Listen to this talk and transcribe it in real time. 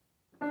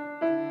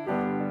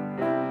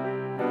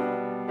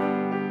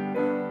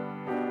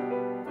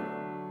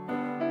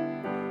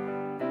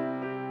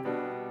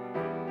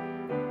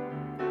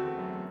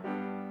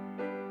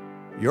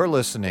You're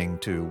listening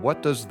to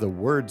What Does the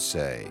Word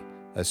Say?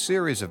 A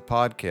series of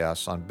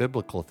podcasts on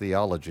biblical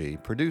theology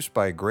produced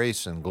by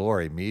Grace and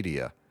Glory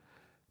Media.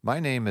 My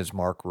name is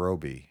Mark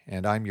Roby,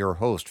 and I'm your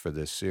host for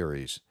this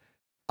series.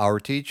 Our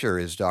teacher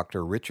is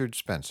Dr. Richard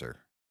Spencer.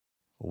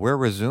 We're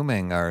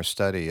resuming our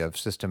study of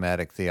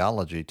systematic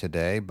theology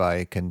today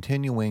by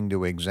continuing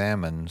to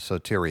examine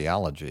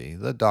soteriology,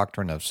 the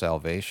doctrine of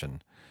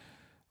salvation.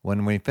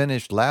 When we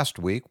finished last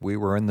week, we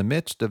were in the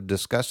midst of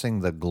discussing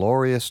the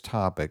glorious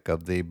topic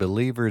of the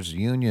believer's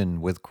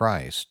union with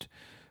Christ,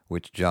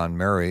 which John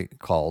Murray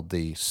called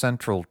the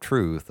central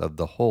truth of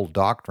the whole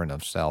doctrine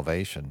of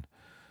salvation.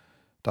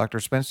 Dr.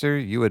 Spencer,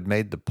 you had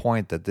made the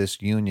point that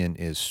this union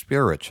is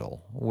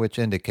spiritual, which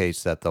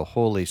indicates that the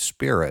Holy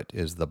Spirit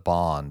is the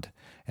bond,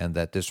 and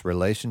that this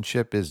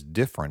relationship is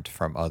different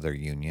from other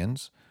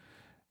unions.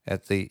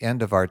 At the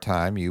end of our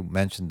time, you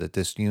mentioned that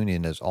this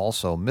union is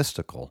also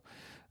mystical.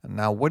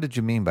 Now, what did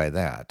you mean by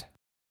that?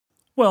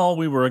 Well,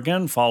 we were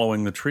again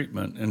following the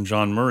treatment in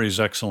John Murray's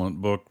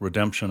excellent book,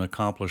 Redemption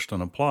Accomplished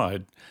and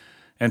Applied.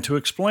 And to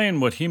explain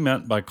what he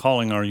meant by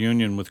calling our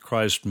union with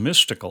Christ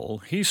mystical,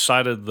 he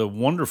cited the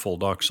wonderful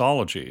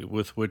doxology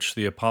with which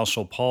the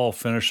Apostle Paul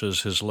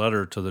finishes his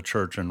letter to the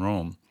church in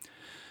Rome.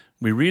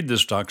 We read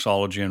this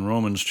doxology in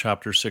Romans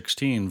chapter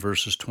 16,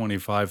 verses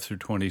 25 through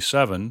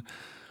 27,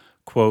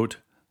 quote,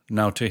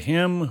 "Now to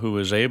him who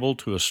is able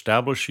to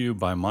establish you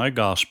by my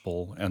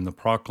gospel and the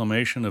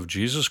proclamation of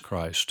Jesus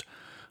Christ,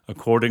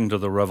 according to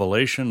the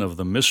revelation of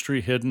the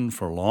mystery hidden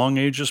for long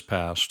ages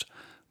past,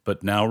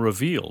 but now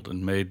revealed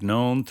and made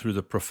known through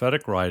the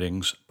prophetic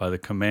writings by the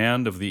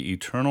command of the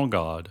eternal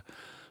God,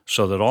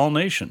 so that all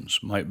nations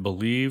might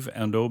believe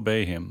and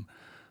obey him.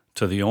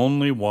 To the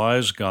only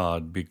wise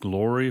God be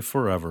glory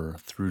forever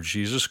through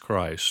Jesus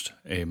Christ.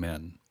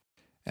 Amen."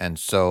 And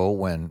so,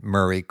 when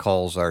Murray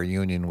calls our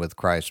union with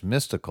Christ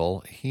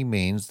mystical, he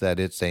means that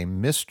it's a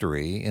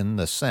mystery in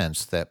the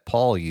sense that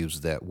Paul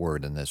used that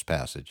word in this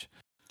passage.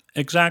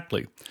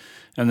 Exactly.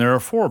 And there are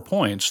 4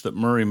 points that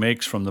Murray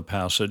makes from the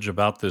passage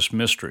about this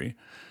mystery.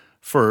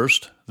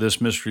 First,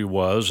 this mystery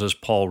was, as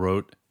Paul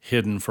wrote,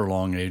 hidden for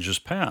long ages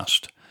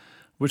past,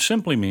 which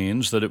simply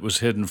means that it was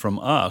hidden from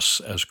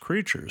us as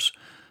creatures.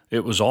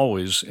 It was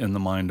always in the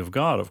mind of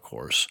God, of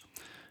course.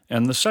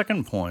 And the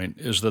second point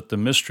is that the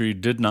mystery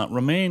did not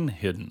remain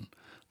hidden.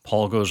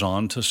 Paul goes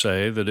on to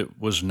say that it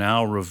was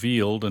now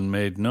revealed and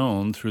made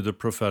known through the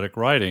prophetic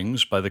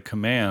writings by the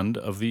command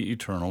of the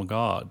eternal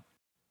God.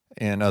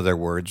 In other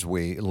words,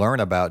 we learn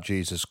about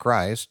Jesus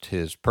Christ,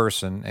 his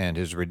person, and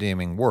his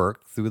redeeming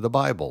work through the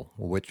Bible,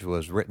 which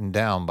was written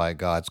down by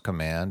God's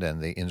command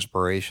and the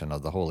inspiration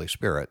of the Holy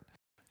Spirit.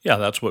 Yeah,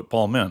 that's what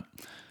Paul meant.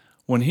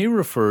 When he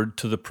referred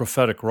to the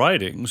prophetic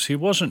writings, he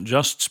wasn't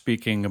just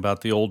speaking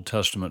about the Old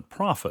Testament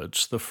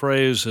prophets. The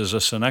phrase is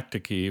a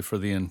synecdoche for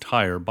the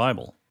entire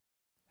Bible.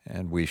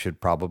 And we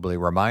should probably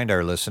remind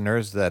our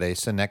listeners that a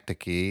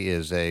synecdoche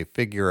is a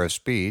figure of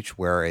speech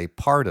where a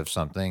part of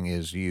something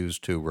is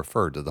used to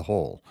refer to the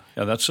whole.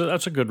 Yeah, that's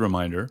a good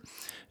reminder.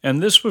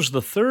 And this was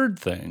the third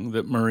thing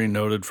that Murray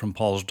noted from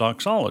Paul's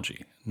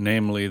doxology,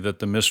 namely that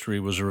the mystery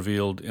was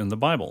revealed in the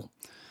Bible.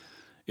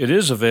 It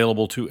is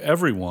available to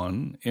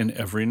everyone in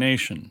every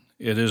nation.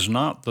 It is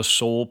not the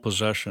sole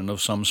possession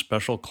of some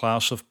special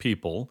class of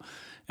people,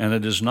 and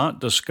it is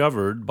not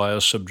discovered by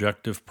a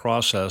subjective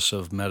process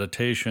of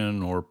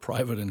meditation or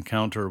private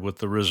encounter with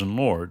the risen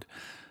Lord.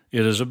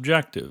 It is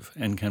objective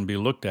and can be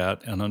looked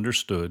at and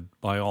understood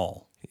by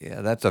all.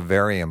 Yeah, that's a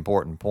very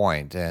important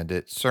point, and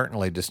it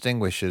certainly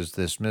distinguishes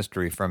this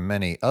mystery from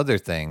many other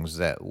things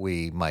that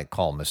we might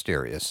call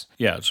mysterious.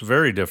 Yeah, it's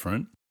very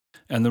different.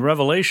 And the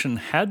revelation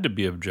had to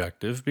be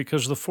objective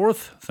because the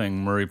fourth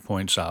thing Murray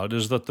points out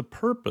is that the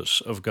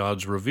purpose of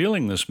God's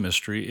revealing this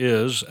mystery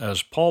is,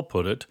 as Paul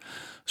put it,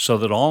 so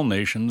that all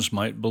nations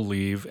might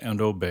believe and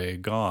obey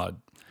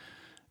God.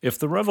 If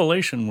the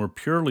revelation were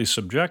purely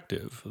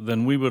subjective,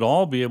 then we would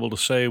all be able to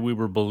say we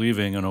were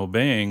believing and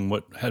obeying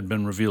what had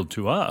been revealed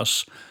to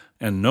us,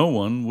 and no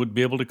one would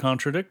be able to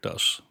contradict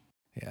us.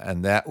 Yeah,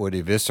 and that would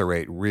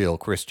eviscerate real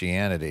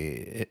Christianity.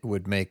 It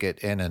would make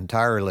it an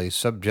entirely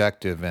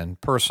subjective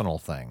and personal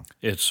thing.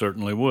 It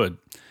certainly would.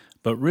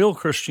 But real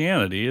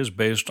Christianity is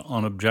based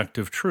on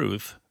objective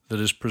truth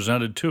that is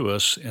presented to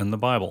us in the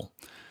Bible.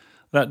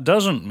 That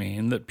doesn't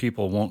mean that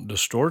people won't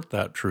distort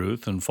that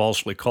truth and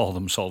falsely call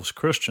themselves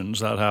Christians.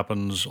 That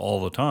happens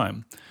all the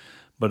time.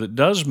 But it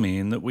does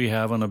mean that we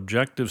have an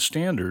objective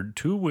standard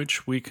to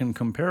which we can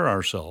compare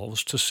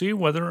ourselves to see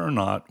whether or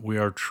not we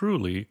are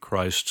truly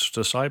Christ's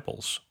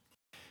disciples.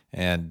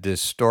 And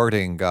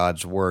distorting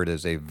God's word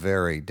is a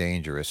very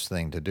dangerous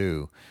thing to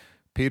do.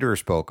 Peter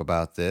spoke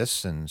about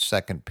this in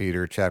 2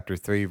 Peter chapter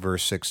 3,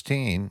 verse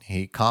 16.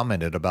 He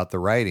commented about the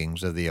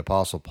writings of the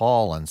Apostle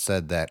Paul and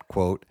said that,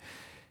 quote,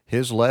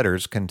 "His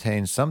letters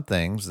contain some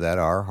things that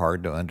are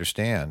hard to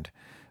understand,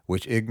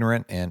 which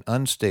ignorant and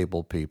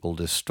unstable people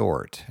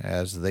distort,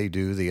 as they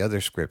do the other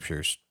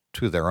scriptures,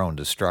 to their own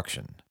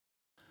destruction."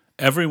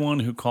 Everyone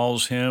who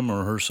calls him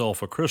or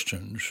herself a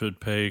Christian should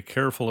pay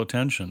careful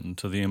attention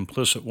to the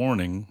implicit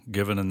warning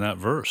given in that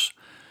verse.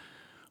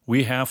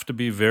 We have to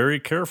be very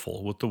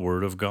careful with the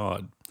Word of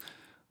God.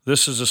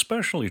 This is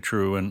especially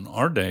true in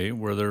our day,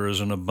 where there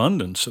is an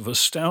abundance of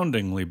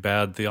astoundingly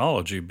bad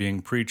theology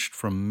being preached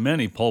from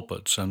many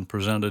pulpits and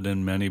presented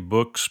in many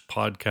books,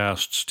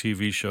 podcasts,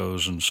 TV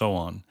shows, and so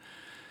on.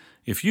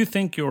 If you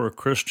think you're a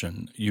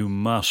Christian, you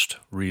must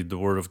read the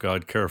Word of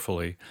God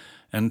carefully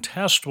and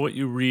test what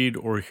you read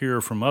or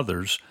hear from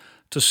others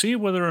to see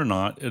whether or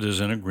not it is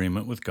in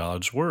agreement with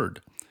God's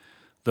Word.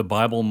 The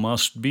Bible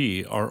must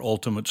be our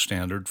ultimate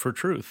standard for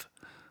truth.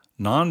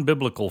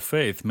 Non-biblical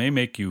faith may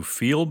make you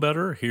feel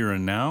better here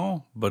and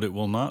now, but it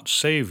will not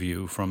save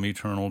you from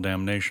eternal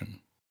damnation.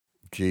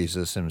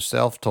 Jesus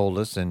himself told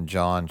us in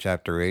John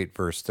chapter 8,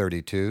 verse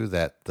 32,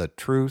 that the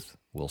truth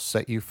will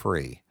set you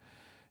free,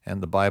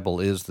 and the Bible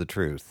is the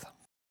truth.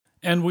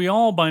 And we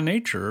all, by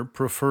nature,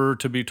 prefer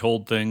to be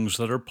told things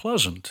that are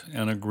pleasant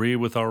and agree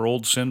with our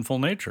old sinful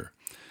nature.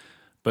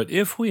 But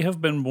if we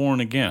have been born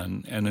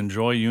again and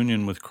enjoy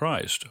union with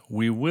Christ,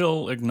 we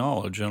will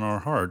acknowledge in our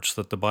hearts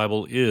that the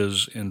Bible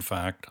is, in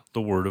fact,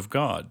 the Word of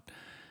God,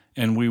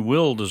 and we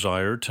will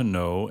desire to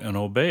know and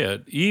obey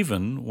it,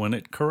 even when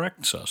it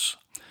corrects us.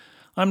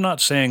 I'm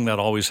not saying that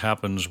always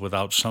happens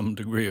without some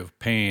degree of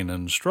pain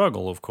and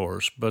struggle, of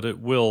course, but it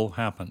will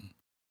happen.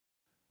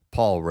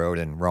 Paul wrote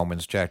in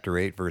Romans chapter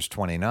 8, verse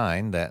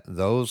 29, that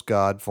those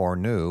God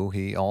foreknew,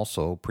 he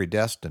also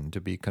predestined to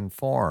be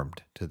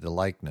conformed to the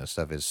likeness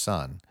of his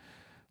Son.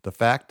 The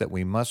fact that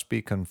we must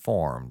be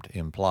conformed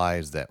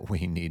implies that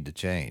we need to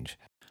change.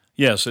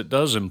 Yes, it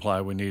does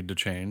imply we need to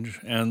change,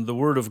 and the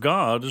Word of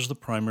God is the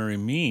primary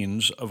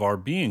means of our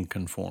being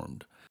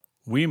conformed.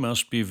 We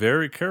must be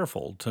very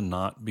careful to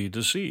not be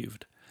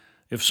deceived.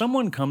 If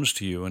someone comes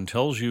to you and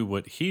tells you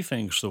what he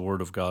thinks the Word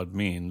of God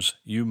means,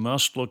 you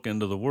must look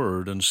into the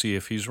Word and see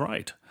if he's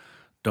right.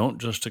 Don't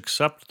just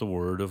accept the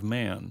word of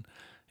man.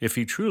 If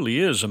he truly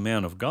is a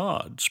man of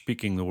God,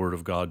 speaking the Word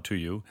of God to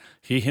you,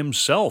 he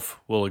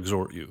himself will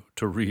exhort you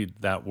to read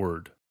that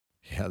Word.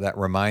 Yeah, that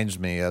reminds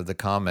me of the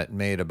comment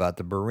made about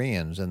the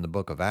Bereans in the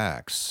book of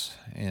Acts.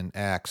 In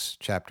Acts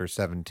chapter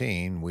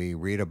 17, we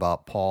read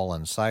about Paul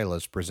and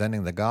Silas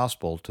presenting the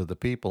gospel to the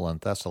people in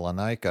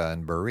Thessalonica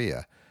and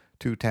Berea,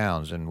 2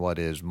 towns in what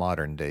is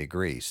modern-day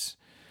Greece.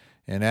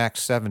 In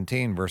Acts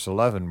 17, verse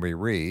 11, we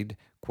read,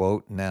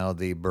 quote, "Now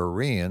the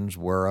Bereans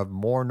were of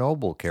more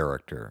noble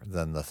character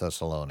than the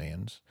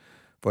Thessalonians,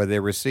 for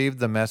they received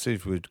the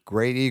message with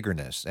great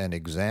eagerness and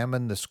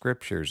examined the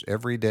Scriptures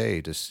every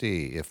day to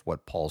see if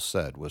what Paul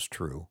said was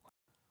true."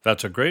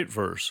 That's a great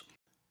verse.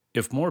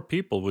 If more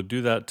people would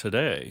do that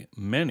today,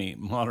 many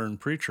modern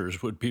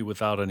preachers would be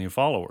without any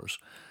followers.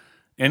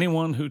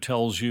 Anyone who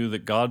tells you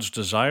that God's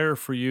desire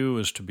for you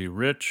is to be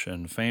rich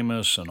and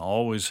famous and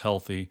always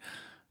healthy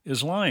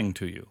is lying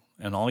to you,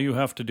 and all you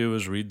have to do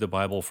is read the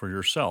Bible for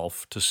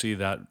yourself to see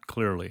that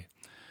clearly.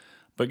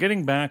 But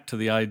getting back to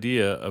the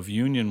idea of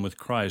union with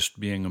Christ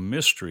being a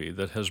mystery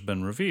that has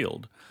been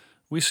revealed,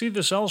 we see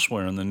this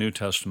elsewhere in the New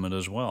Testament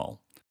as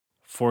well.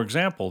 For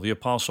example, the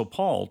Apostle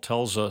Paul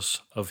tells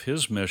us of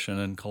his mission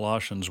in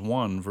Colossians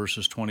 1,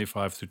 verses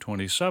 25 through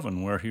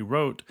 27, where he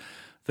wrote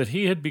that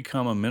he had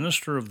become a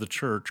minister of the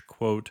church,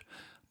 quote,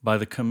 "by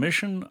the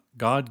commission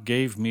God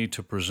gave me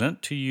to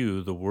present to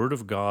you the Word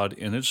of God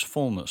in its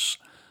fullness,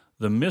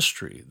 the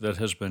mystery that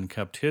has been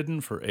kept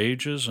hidden for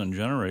ages and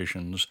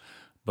generations,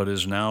 but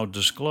is now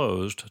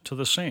disclosed to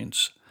the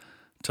saints.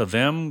 To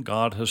them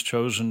God has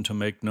chosen to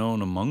make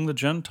known among the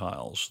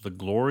Gentiles the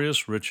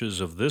glorious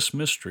riches of this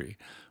mystery,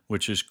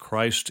 which is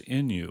Christ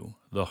in you,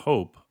 the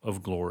hope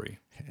of glory."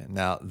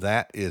 Now,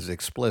 that is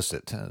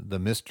explicit. The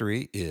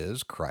mystery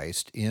is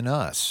Christ in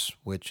us,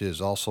 which is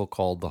also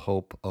called the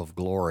hope of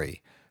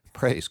glory.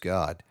 Praise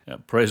God. Yeah,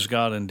 praise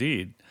God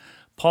indeed.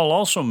 Paul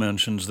also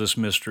mentions this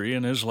mystery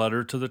in his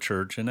letter to the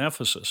church in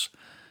Ephesus.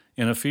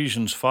 In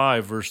Ephesians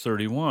 5, verse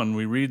 31,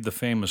 we read the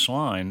famous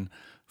line,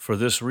 "For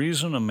this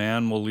reason a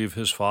man will leave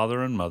his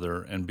father and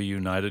mother and be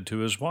united to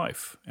his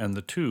wife, and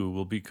the two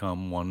will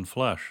become one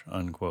flesh,"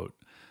 unquote.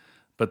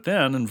 But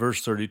then, in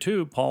verse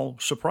 32, Paul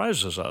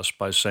surprises us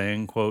by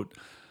saying, quote,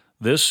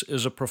 "This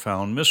is a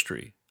profound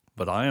mystery,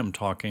 but I am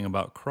talking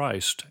about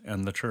Christ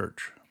and the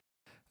church."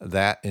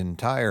 That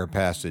entire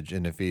passage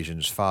in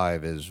Ephesians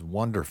 5 is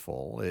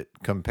wonderful. It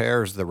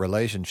compares the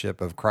relationship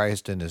of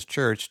Christ and his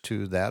church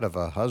to that of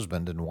a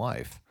husband and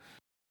wife.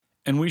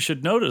 And we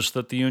should notice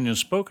that the union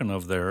spoken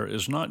of there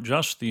is not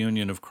just the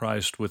union of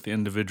Christ with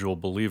individual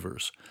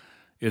believers.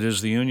 It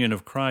is the union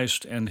of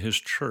Christ and his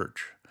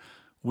church.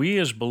 We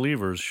as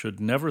believers should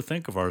never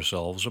think of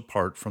ourselves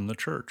apart from the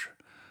church.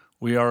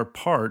 We are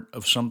part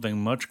of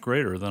something much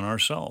greater than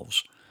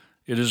ourselves.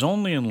 It is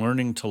only in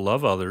learning to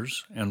love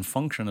others and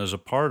function as a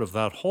part of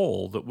that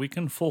whole that we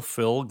can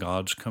fulfill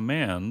God's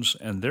commands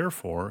and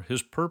therefore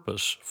his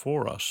purpose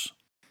for us.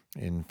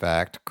 In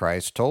fact,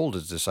 Christ told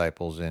his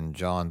disciples in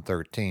John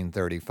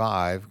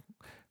 13:35,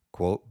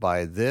 quote,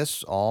 "By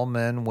this all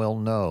men will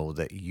know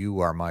that you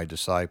are my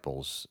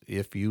disciples,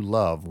 if you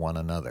love one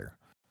another."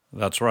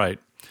 That's right.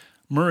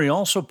 Murray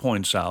also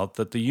points out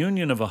that the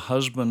union of a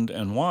husband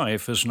and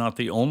wife is not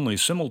the only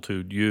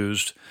similitude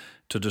used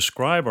to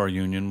describe our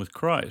union with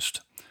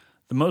Christ.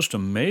 The most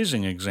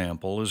amazing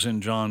example is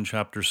in John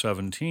chapter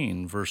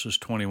 17, verses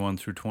 21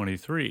 through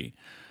 23,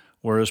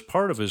 where as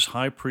part of his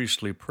high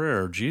priestly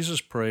prayer, Jesus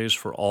prays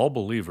for all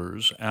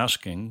believers,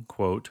 asking,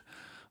 quote,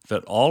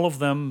 "that all of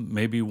them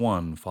may be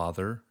one,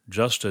 Father,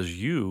 just as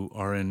you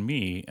are in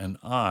me and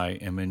I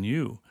am in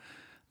you.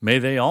 May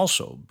they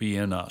also be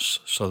in us,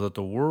 so that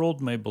the world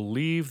may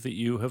believe that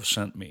you have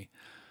sent me.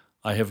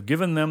 I have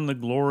given them the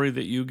glory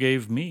that you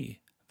gave me,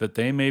 that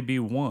they may be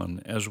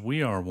one as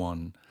we are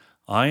one,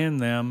 I in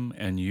them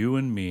and you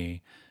in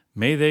me.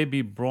 May they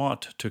be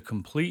brought to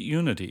complete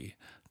unity,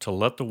 to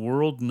let the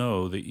world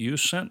know that you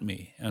sent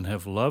me and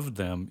have loved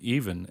them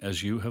even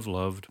as you have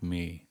loved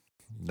me."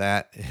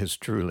 That is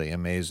truly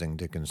amazing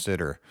to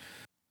consider.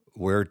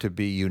 We're to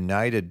be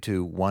united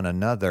to one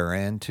another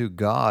and to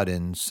God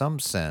in some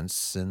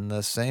sense, in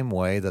the same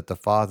way that the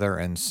Father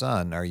and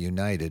Son are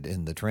united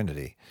in the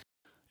Trinity.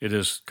 It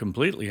is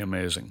completely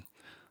amazing.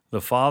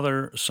 The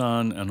Father,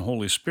 Son, and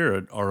Holy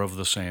Spirit are of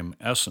the same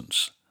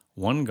essence,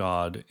 one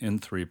God in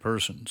three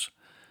persons.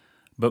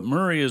 But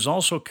Murray is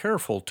also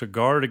careful to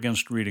guard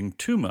against reading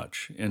too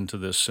much into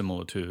this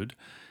similitude.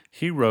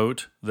 He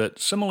wrote that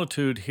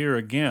similitude here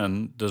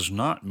again does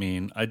not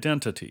mean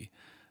identity.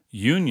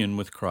 Union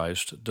with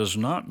Christ does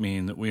not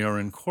mean that we are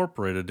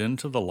incorporated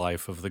into the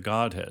life of the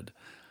Godhead.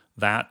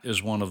 That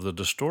is one of the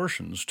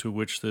distortions to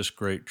which this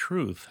great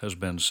truth has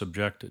been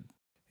subjected.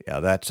 Yeah,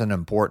 that's an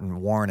important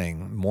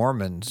warning.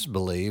 Mormons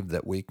believe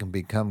that we can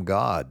become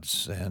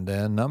gods, and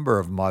a number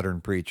of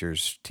modern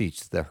preachers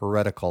teach the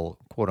heretical,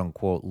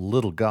 quote-unquote,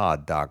 little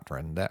God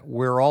doctrine, that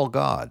we're all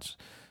gods,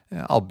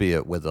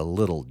 albeit with a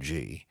little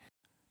g.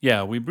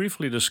 Yeah, we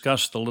briefly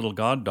discussed the little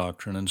God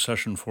doctrine in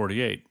session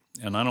 48,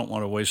 and I don't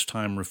want to waste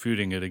time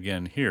refuting it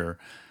again here.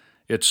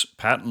 It's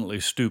patently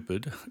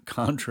stupid,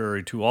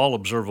 contrary to all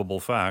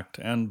observable fact,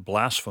 and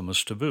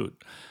blasphemous to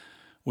boot.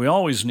 We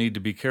always need to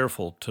be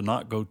careful to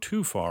not go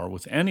too far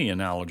with any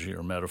analogy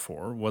or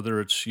metaphor, whether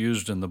it's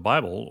used in the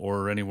Bible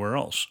or anywhere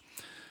else.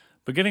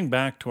 But getting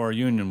back to our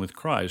union with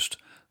Christ,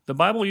 the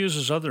Bible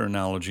uses other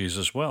analogies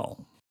as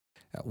well.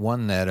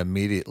 One that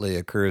immediately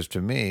occurs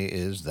to me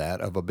is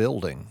that of a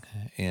building.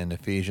 In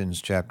Ephesians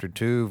chapter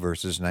 2,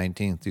 verses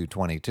 19 through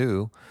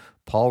 22,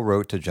 Paul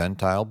wrote to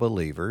Gentile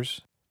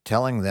believers,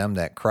 telling them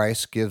that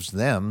Christ gives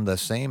them the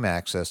same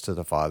access to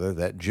the Father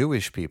that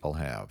Jewish people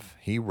have.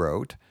 He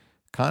wrote,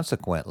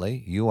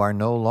 "Consequently, you are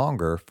no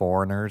longer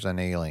foreigners and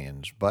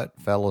aliens, but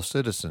fellow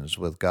citizens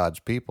with God's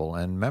people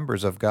and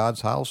members of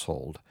God's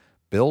household,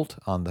 built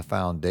on the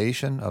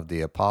foundation of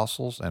the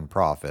apostles and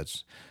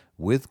prophets,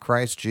 with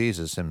Christ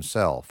Jesus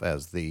himself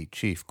as the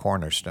chief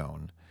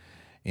cornerstone.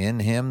 In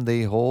him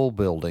the whole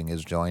building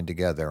is joined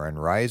together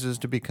and rises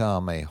to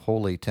become a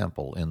holy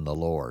temple in the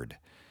Lord.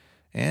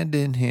 And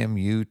in him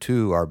you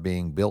too are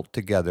being built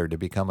together to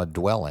become a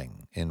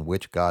dwelling in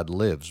which God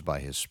lives by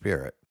his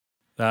Spirit."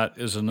 That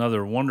is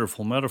another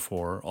wonderful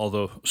metaphor,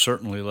 although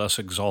certainly less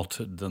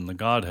exalted than the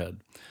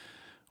Godhead.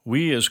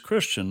 We as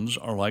Christians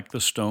are like the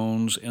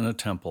stones in a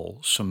temple,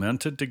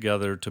 cemented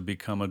together to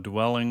become a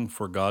dwelling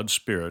for God's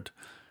Spirit,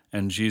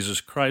 and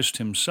Jesus Christ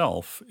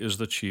himself is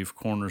the chief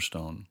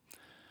cornerstone.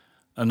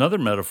 Another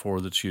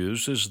metaphor that's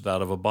used is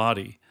that of a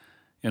body.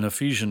 In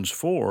Ephesians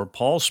 4,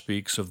 Paul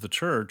speaks of the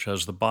church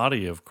as the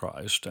body of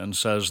Christ and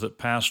says that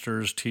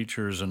pastors,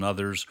 teachers, and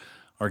others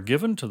are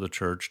given to the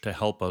church to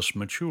help us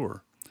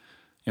mature.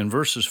 In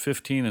verses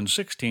 15 and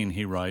 16,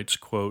 he writes,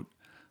 quote,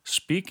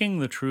 "Speaking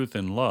the truth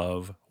in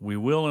love, we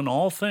will in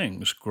all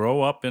things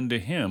grow up into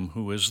him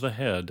who is the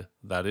head,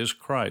 that is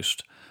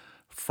Christ.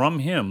 From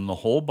him the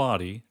whole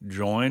body,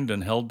 joined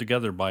and held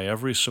together by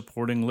every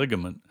supporting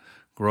ligament,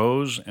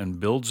 grows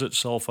and builds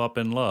itself up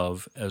in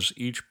love as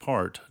each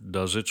part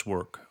does its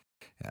work."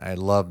 I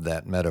love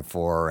that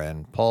metaphor,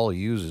 and Paul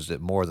uses it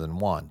more than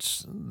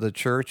once. The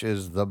church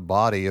is the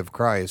body of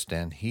Christ,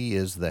 and he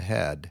is the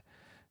head,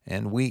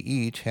 and we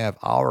each have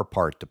our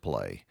part to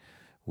play.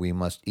 We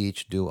must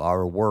each do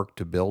our work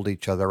to build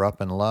each other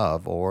up in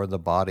love, or the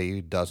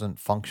body doesn't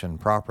function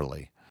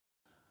properly.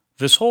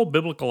 This whole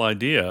biblical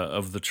idea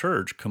of the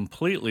church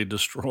completely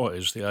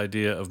destroys the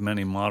idea of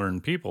many modern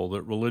people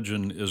that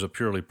religion is a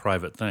purely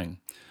private thing.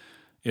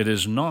 It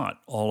is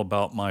not all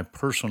about my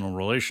personal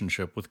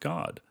relationship with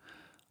God.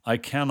 I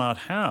cannot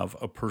have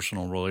a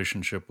personal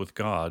relationship with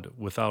God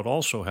without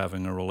also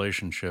having a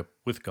relationship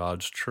with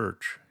God's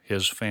church,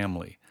 his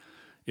family.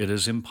 It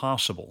is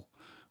impossible.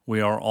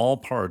 We are all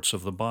parts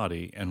of the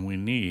body, and we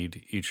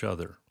need each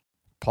other.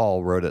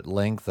 Paul wrote at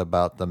length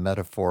about the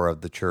metaphor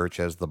of the church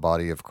as the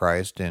body of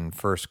Christ in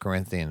 1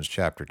 Corinthians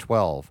chapter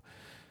 12.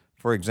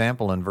 For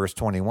example, in verse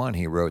 21,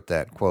 he wrote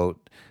that,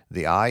 quote,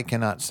 "The eye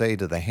cannot say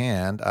to the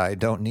hand, 'I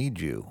don't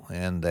need you,'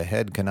 and the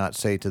head cannot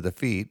say to the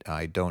feet,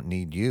 'I don't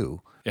need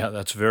you.'" Yeah,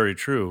 that's very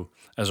true.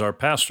 As our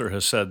pastor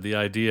has said, the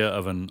idea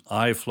of an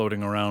eye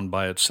floating around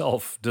by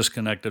itself,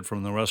 disconnected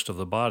from the rest of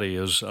the body,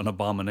 is an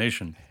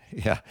abomination.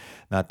 Yeah,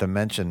 not to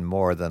mention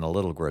more than a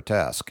little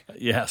grotesque.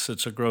 Yes,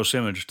 it's a gross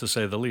image, to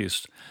say the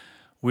least.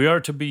 We are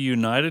to be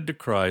united to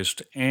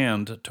Christ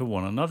and to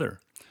one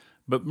another.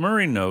 But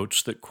Murray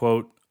notes that,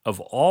 quote,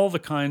 of all the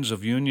kinds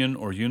of union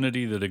or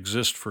unity that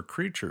exist for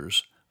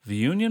creatures, the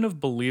union of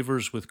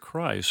believers with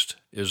Christ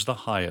is the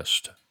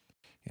highest.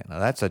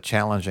 That's a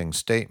challenging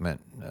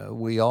statement.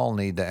 We all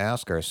need to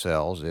ask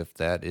ourselves if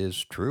that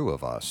is true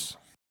of us.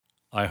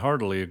 I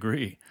heartily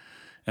agree.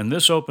 And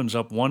this opens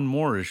up one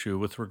more issue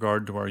with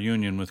regard to our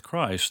union with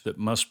Christ that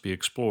must be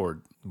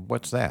explored.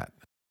 What's that?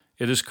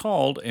 It is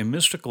called a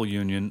mystical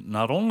union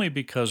not only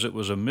because it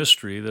was a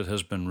mystery that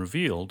has been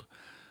revealed,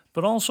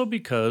 but also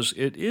because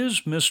it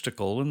is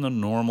mystical in the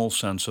normal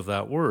sense of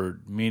that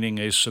word, meaning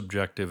a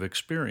subjective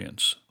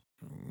experience.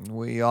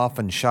 We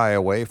often shy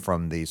away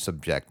from the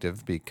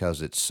subjective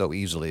because it's so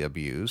easily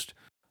abused.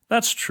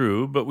 That's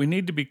true, but we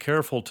need to be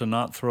careful to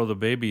not throw the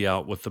baby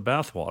out with the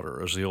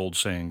bathwater, as the old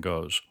saying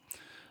goes.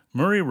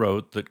 Murray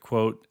wrote that,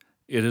 quote,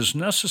 it is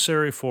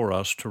necessary for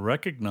us to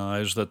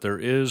recognize that there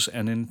is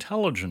an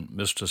intelligent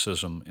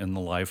mysticism in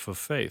the life of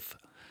faith.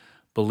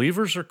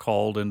 Believers are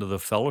called into the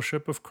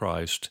fellowship of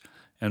Christ,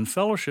 and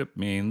fellowship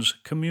means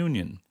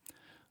communion.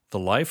 The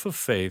life of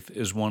faith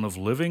is one of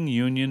living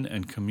union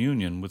and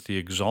communion with the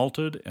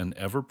exalted and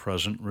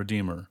ever-present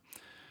Redeemer.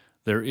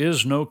 There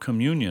is no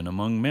communion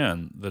among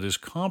men that is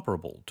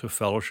comparable to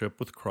fellowship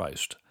with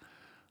Christ.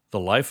 The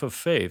life of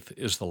faith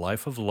is the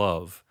life of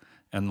love,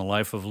 and the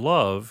life of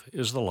love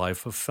is the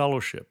life of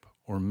fellowship,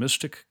 or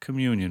mystic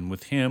communion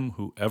with Him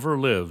who ever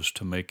lives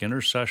to make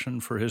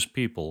intercession for His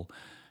people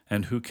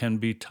and who can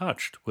be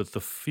touched with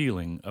the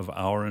feeling of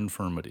our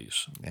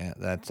infirmities. Yeah,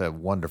 that's a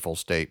wonderful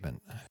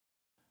statement.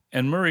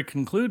 And Murray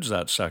concludes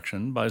that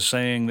section by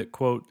saying that,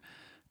 quote,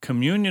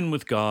 communion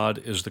with God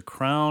is the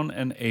crown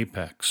and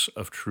apex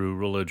of true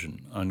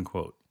religion,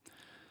 unquote.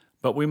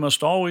 But we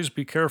must always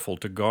be careful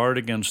to guard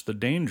against the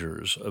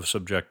dangers of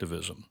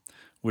subjectivism,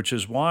 which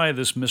is why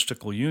this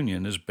mystical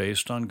union is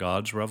based on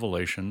God's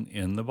revelation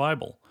in the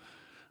Bible.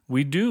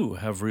 We do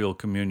have real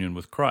communion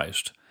with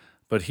Christ,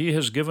 but He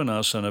has given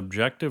us an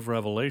objective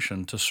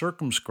revelation to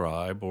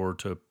circumscribe or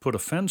to put a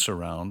fence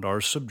around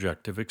our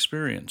subjective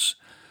experience.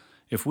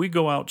 If we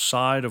go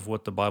outside of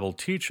what the Bible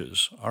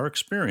teaches, our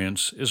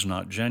experience is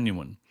not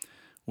genuine.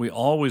 We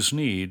always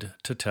need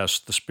to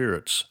test the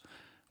spirits.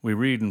 We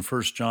read in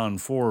 1 John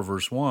 4,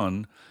 verse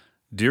 1,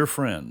 dear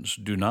friends,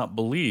 do not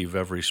believe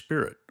every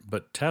spirit,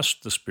 but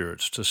test the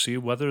spirits to see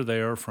whether they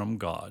are from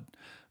God,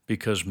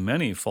 because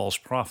many false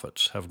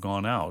prophets have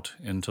gone out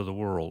into the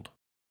world.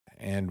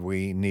 And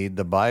we need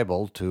the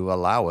Bible to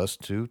allow us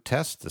to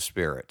test the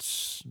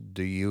spirits.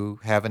 Do you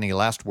have any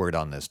last word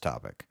on this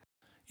topic?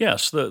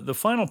 Yes, the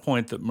final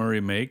point that Murray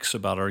makes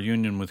about our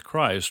union with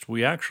Christ,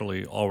 we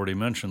actually already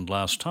mentioned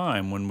last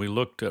time when we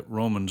looked at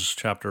Romans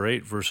chapter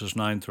 8, verses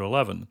 9 through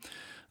 11.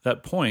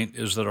 That point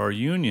is that our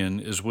union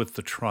is with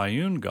the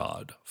triune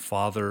God,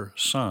 Father,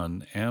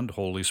 Son, and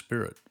Holy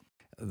Spirit.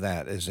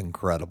 That is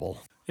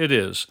incredible. It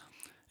is.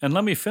 And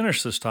let me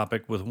finish this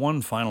topic with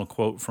one final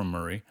quote from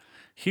Murray.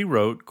 He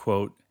wrote,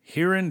 quote,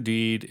 here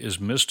indeed is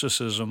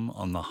mysticism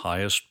on the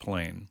highest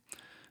plane.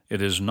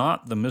 It is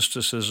not the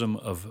mysticism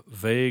of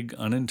vague,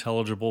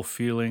 unintelligible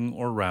feeling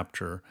or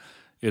rapture.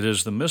 It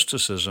is the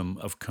mysticism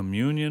of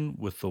communion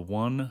with the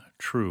one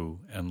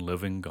true and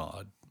living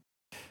God.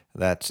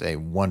 That's a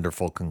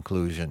wonderful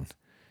conclusion.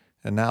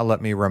 And now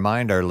let me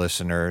remind our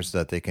listeners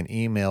that they can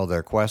email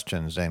their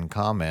questions and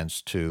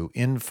comments to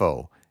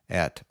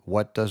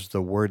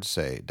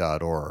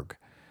info@whatdoesthewordsay.org,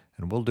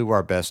 and we'll do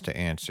our best to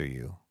answer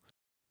you.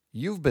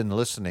 You've been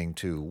listening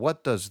to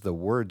What Does the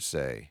Word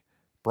Say?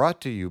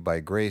 Brought to you by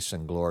Grace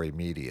and Glory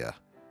Media,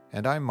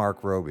 and I'm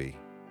Mark Roby.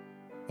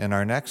 In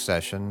our next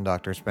session,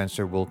 Dr.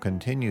 Spencer will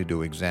continue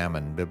to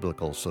examine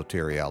biblical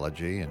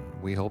soteriology, and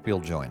we hope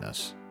you'll join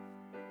us.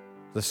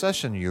 The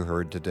session you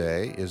heard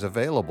today is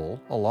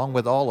available, along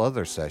with all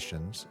other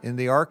sessions, in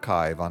the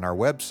archive on our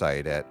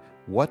website at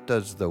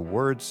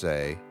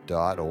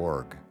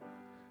whatdoesthewordsay.org.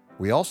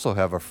 We also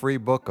have a free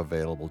book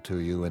available to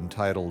you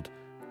entitled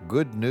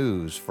Good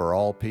News for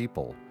All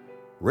People,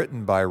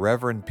 written by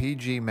Reverend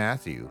P.G.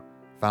 Matthew,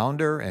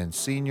 founder and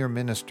senior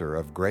minister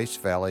of Grace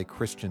Valley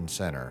Christian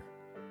Center.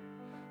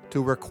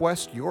 To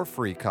request your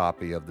free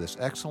copy of this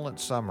excellent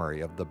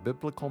summary of the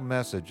biblical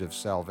message of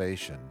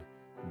salvation,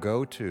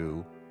 go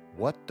to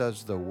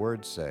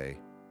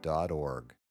whatdoesthewordsay.org.